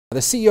The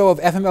CEO of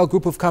FML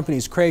Group of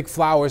Companies, Craig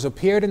Flowers,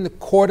 appeared in the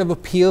Court of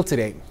Appeal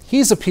today.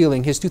 He's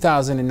appealing his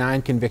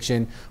 2009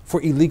 conviction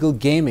for illegal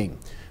gaming.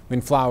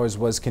 When Flowers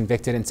was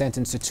convicted and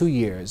sentenced to 2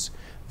 years,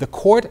 the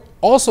court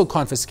also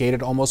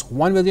confiscated almost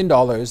 $1 million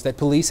that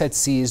police had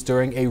seized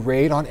during a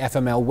raid on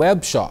FML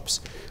web shops.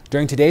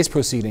 During today's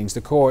proceedings,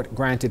 the court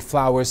granted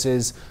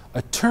Flowers'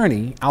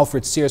 attorney,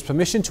 Alfred Sears,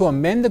 permission to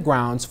amend the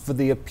grounds for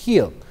the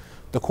appeal.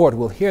 The court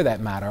will hear that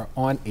matter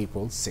on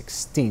April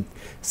 16th.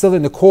 Still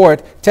in the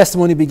court,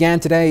 testimony began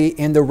today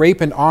in the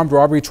rape and armed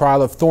robbery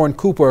trial of Thorne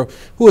Cooper,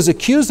 who was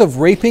accused of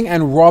raping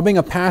and robbing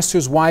a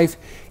pastor's wife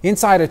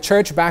inside a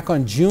church back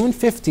on June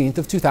 15th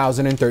of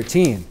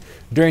 2013.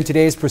 During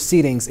today's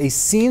proceedings, a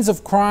scenes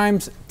of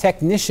crimes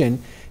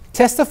technician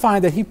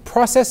testified that he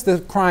processed the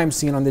crime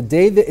scene on the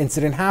day the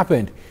incident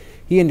happened.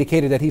 He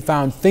indicated that he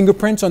found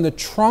fingerprints on the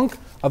trunk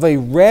of a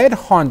red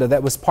Honda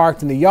that was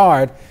parked in the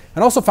yard,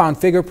 and also found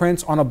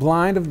fingerprints on a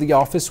blind of the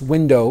office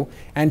window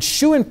and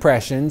shoe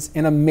impressions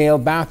in a male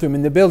bathroom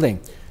in the building.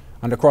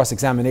 Under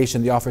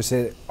cross-examination, the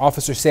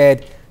officer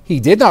said he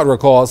did not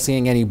recall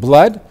seeing any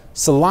blood,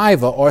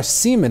 saliva, or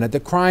semen at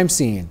the crime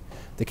scene.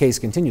 The case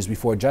continues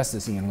before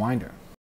Justice Ian Winder.